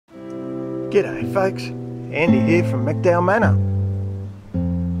G'day folks, Andy here from McDowall Manor.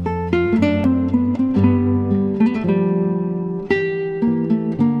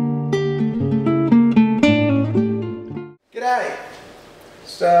 G'day.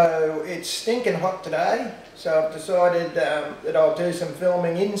 So it's stinking hot today, so I've decided that I'll do some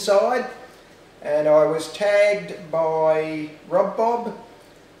filming inside, and I was tagged by Rob Bob,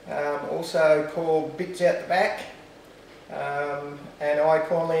 also called Bits Out the Back. And I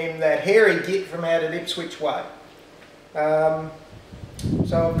call him that hairy git from out at Ipswich way. So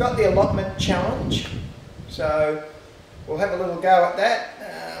I've got the allotment challenge, so we'll have a little go at that.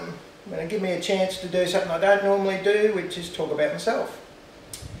 Going to give me a chance to do something I don't normally do, which is talk about myself.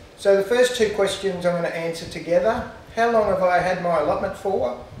 So the first two questions I'm going to answer together. How long have I had my allotment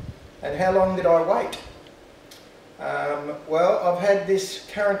for, and how long did I wait? Well, I've had this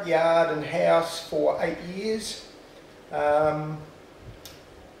current yard and house for 8 years.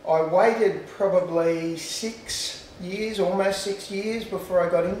 I waited probably 6 years, almost 6 years, before I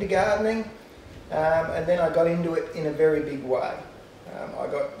got into gardening, and then I got into it in a very big way.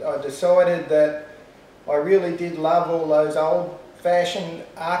 I decided that I really did love all those old-fashioned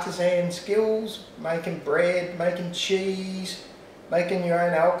artisan skills, making bread, making cheese, making your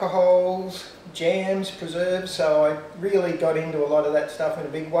own alcohols, jams, preserves, so I really got into a lot of that stuff in a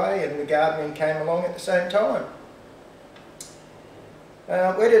big way, and the gardening came along at the same time.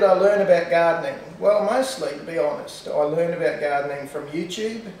 Where did I learn about gardening? Well, mostly, to be honest, I learned about gardening from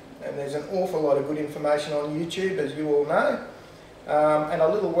YouTube, and there's an awful lot of good information on YouTube, as you all know, and a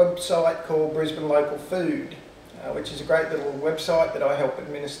little website called Brisbane Local Food, which is a great little website that I help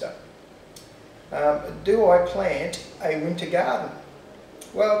administer. Do I plant a winter garden?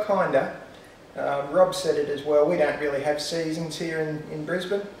 Well, kinda. Rob said it as well. We don't really have seasons here in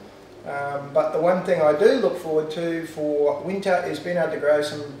Brisbane. But the one thing I do look forward to for winter is being able to grow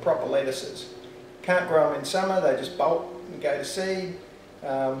some proper lettuces. Can't grow them in summer, they just bolt and go to seed.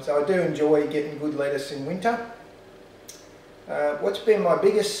 So I do enjoy getting good lettuce in winter. What's been my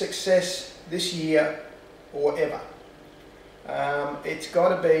biggest success this year or ever? It's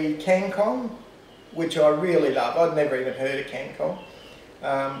got to be kangkong, which I really love. I'd never even heard of kangkong.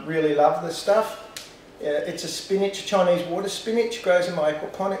 Really love this stuff. It's a spinach, Chinese water spinach, grows in my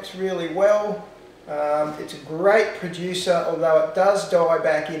aquaponics really well. It's a great producer, although it does die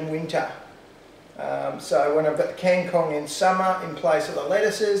back in winter. So when I've got the kangkong in summer in place of the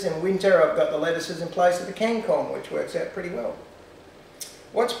lettuces, in winter I've got the lettuces in place of the kangkong, which works out pretty well.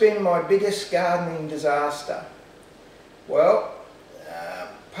 What's been my biggest gardening disaster? Well,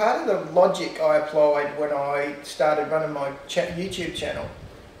 part of the logic I applied when I started running my YouTube channel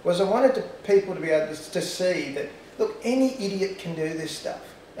was I wanted people to be able to see that, look, any idiot can do this stuff.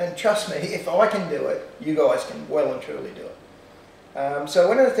 And trust me, if I can do it, you guys can well and truly do it. So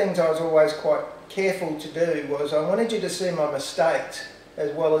one of the things I was always quite careful to do was I wanted you to see my mistakes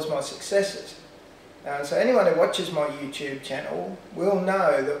as well as my successes. So anyone who watches my YouTube channel will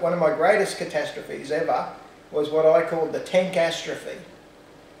know that one of my greatest catastrophes ever was what I called the tankastrophe.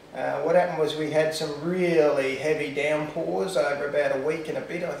 What happened was we had some really heavy downpours over about a week and a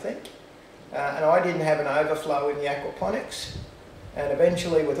bit, I think, and I didn't have an overflow in the aquaponics, and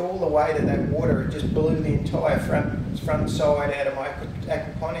eventually with all the weight of that water it just blew the entire front side out of my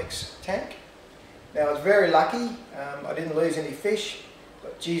aquaponics tank. Now I was very lucky, I didn't lose any fish,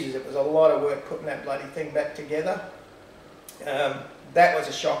 but Jesus, it was a lot of work putting that bloody thing back together. That was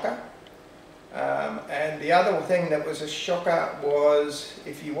a shocker. And the other thing that was a shocker was,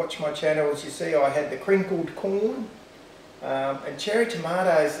 if you watch my channels, you see I had the crinkled corn and cherry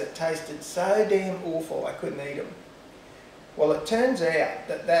tomatoes that tasted so damn awful I couldn't eat them. Well, it turns out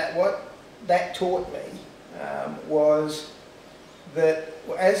that what that taught me was that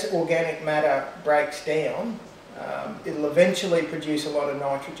as organic matter breaks down, it'll eventually produce a lot of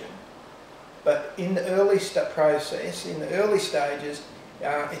nitrogen. But in the early process, in the early stages,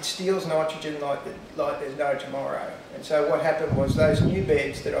 it steals nitrogen like there's no tomorrow. And so what happened was those new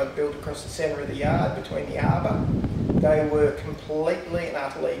beds that I'd built across the centre of the yard between the arbour, they were completely and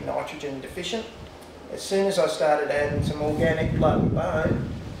utterly nitrogen deficient. As soon as I started adding some organic blood and bone,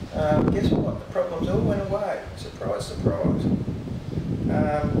 guess what? The problems all went away. Surprise, surprise.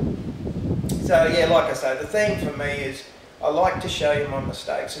 So yeah, like I say, the theme for me is I like to show you my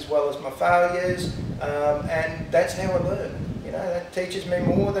mistakes as well as my failures, and that's how I learn. You know, that teaches me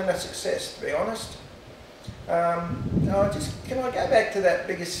more than a success, to be honest. Can I go back to that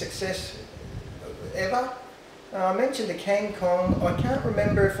biggest success ever? I mentioned the kangkong. I can't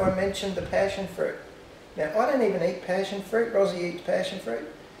remember if I mentioned the passion fruit. Now, I don't even eat passion fruit. Rosie eats passion fruit.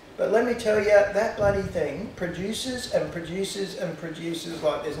 But let me tell you, that bloody thing produces and produces and produces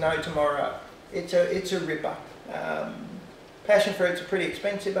like there's no tomorrow. It's a ripper. Passion fruits are pretty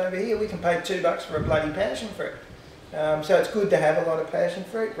expensive over here. We can pay $2 for a bloody passion fruit. So it's good to have a lot of passion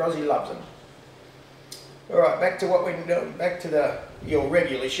fruit. Rosie loves them. All right, back to what we're doing. Back to your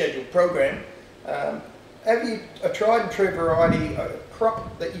regularly scheduled program. Have you a tried and true variety, a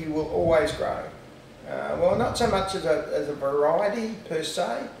crop that you will always grow? Well, not so much as a variety per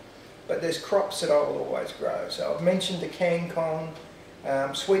se, but there's crops that I will always grow. So I've mentioned the Kangkong.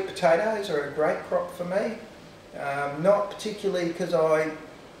 Sweet potatoes are a great crop for me. Not particularly because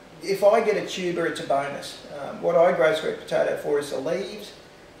if I get a tuber, it's a bonus. What I grow sweet potato for is the leaves,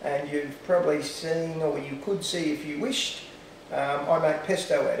 and you've probably seen, or you could see if you wished, I make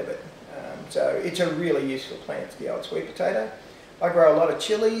pesto out of it. So it's a really useful plant, the old sweet potato. I grow a lot of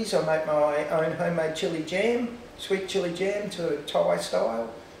chilies. I make my own homemade chili jam, sweet chili jam to Thai style,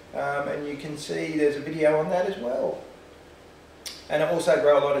 and you can see there's a video on that as well. And I also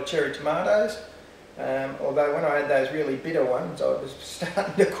grow a lot of cherry tomatoes, although when I had those really bitter ones I was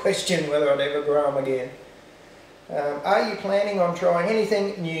starting to question whether I'd ever grow them again. Are you planning on trying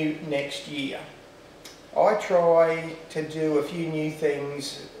anything new next year? I try to do a few new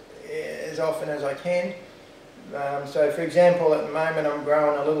things as often as I can. So for example, at the moment I'm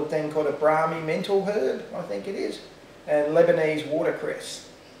growing a little thing called a Brahmi mental herb, I think it is, and Lebanese watercress.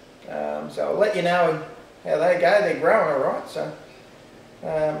 So I'll let you know how they go. They're growing alright. So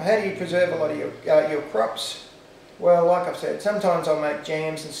how do you preserve a lot of your crops? Well, like I've said, sometimes I'll make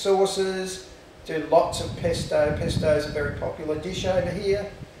jams and sauces, do lots of pesto. Pesto is a very popular dish over here.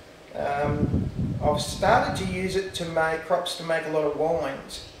 I've started to use it to make crops to make a lot of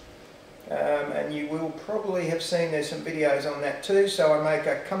wines. And you will probably have seen there's some videos on that too. So I make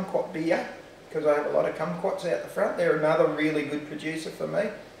a kumquat beer because I have a lot of kumquats out the front. They're another really good producer for me.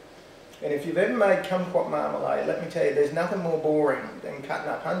 And if you've ever made kumquat marmalade, let me tell you, there's nothing more boring than cutting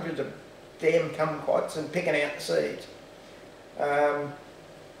up hundreds of damn kumquats and picking out the seeds.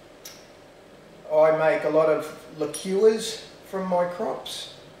 I make a lot of liqueurs from my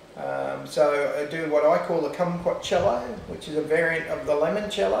crops. So I do what I call a kumquatcello, which is a variant of the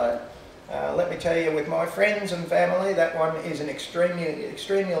limoncello. Let me tell you, with my friends and family, that one is an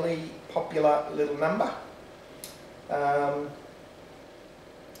extremely popular little number.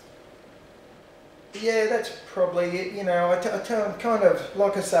 Yeah, that's probably it. You know, I kind of,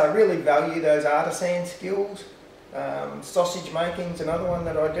 like I say, I really value those artisan skills. Sausage making's another one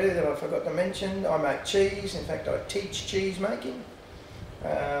that I do that I forgot to mention. I make cheese. In fact, I teach cheese making.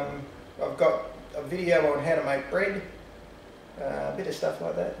 I've got a video on how to make bread. A bit of stuff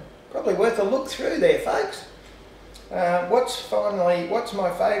like that. Probably worth a look through there, folks. What's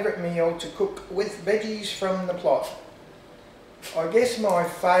my favourite meal to cook with veggies from the plot? I guess my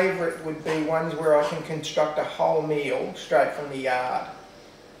favourite would be ones where I can construct a whole meal straight from the yard.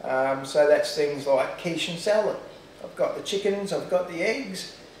 So that's things like quiche and salad. I've got the chickens, I've got the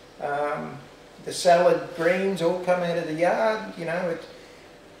eggs, the salad greens all come out of the yard. You know,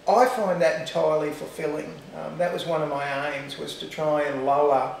 I find that entirely fulfilling. That was one of my aims, was to try and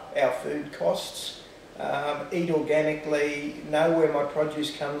lower our food costs, eat organically, know where my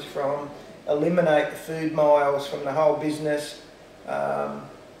produce comes from, eliminate the food miles from the whole business.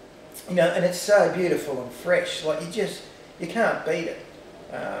 You know, and it's so beautiful and fresh, like you can't beat it.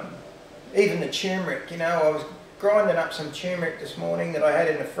 Even the turmeric, you know, I was grinding up some turmeric this morning that I had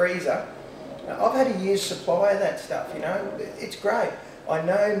in the freezer. I've had a year's supply of that stuff, you know, it's great. I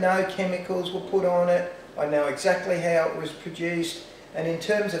know no chemicals were put on it, I know exactly how it was produced, and in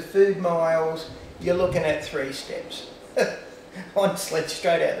terms of food miles, you're looking at 3 steps. Honestly,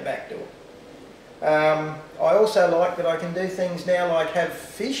 straight out the back door. I also like that I can do things now like have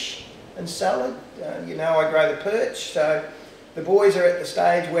fish and salad. You know, I grow the perch, so the boys are at the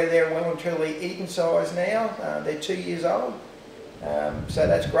stage where they're well and truly eating size now. They're 2 years old, so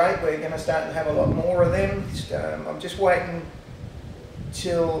that's great. We're going to start to have a lot more of them. I'm just waiting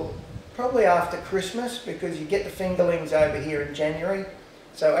till probably after Christmas, because you get the fingerlings over here in January.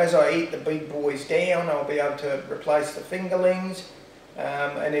 So as I eat the big boys down, I'll be able to replace the fingerlings.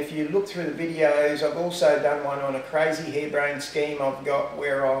 And if you look through the videos, I've also done one on a crazy harebrained scheme I've got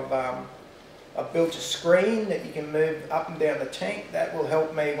where I've built a screen that you can move up and down the tank. That will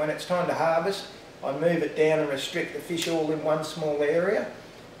help me when it's time to harvest. I move it down and restrict the fish all in one small area.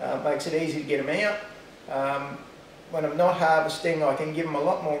 Makes it easy to get them out. When I'm not harvesting, I can give them a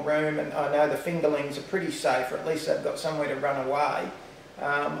lot more room, and I know the fingerlings are pretty safe, or at least they've got somewhere to run away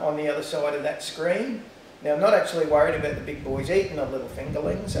on the other side of that screen. Now, I'm not actually worried about the big boys eating the little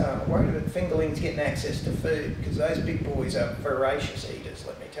fingerlings. I'm worried about the fingerlings getting access to food, because those big boys are voracious eaters,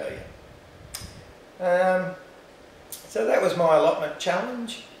 let me tell you. So that was my allotment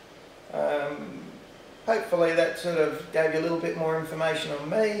challenge. Hopefully that sort of gave you a little bit more information on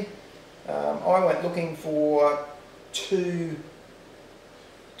me. I went looking for two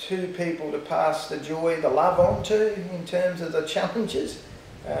people to pass the joy, the love on to in terms of the challenges.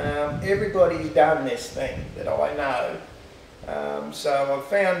 Everybody's done this thing that I know. So I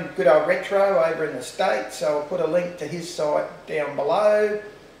found good old Retro over in the States, so I'll put a link to his site down below.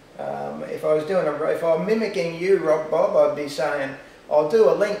 If I'm mimicking you, Rob Bob, I'd be saying I'll do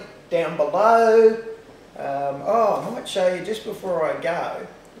a link down below. I might show you just before I go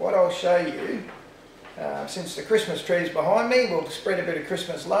what I'll show you. Since the Christmas tree is behind me, we'll spread a bit of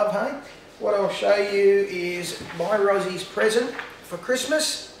Christmas love, hey? What I'll show you is my Rossie's present for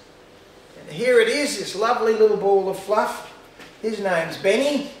Christmas. And here it is, this lovely little ball of fluff. His name's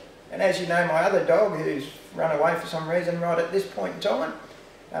Benny, and as you know, my other dog, who's run away for some reason right at this point in time,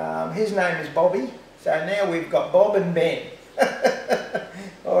 his name is Bobby. So now we've got Bob and Ben.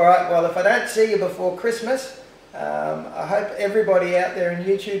 Alright, well, if I don't see you before Christmas, I hope everybody out there in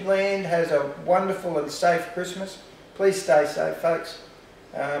YouTube land has a wonderful and safe Christmas. Please stay safe, folks.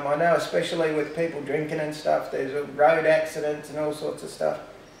 I know especially with people drinking and stuff, there's road accidents and all sorts of stuff.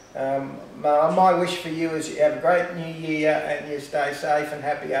 My wish for you is you have a great new year and you stay safe and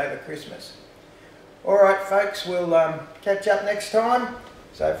happy over Christmas. Alright folks, we'll catch up next time.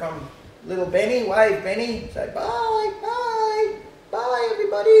 So from little Benny, wave Benny, say bye, bye, bye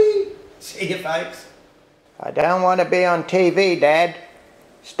everybody. See you folks. I don't want to be on TV, Dad.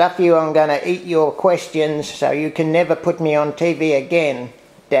 Stuff you, I'm going to eat your questions so you can never put me on TV again,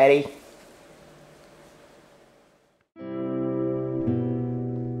 Daddy.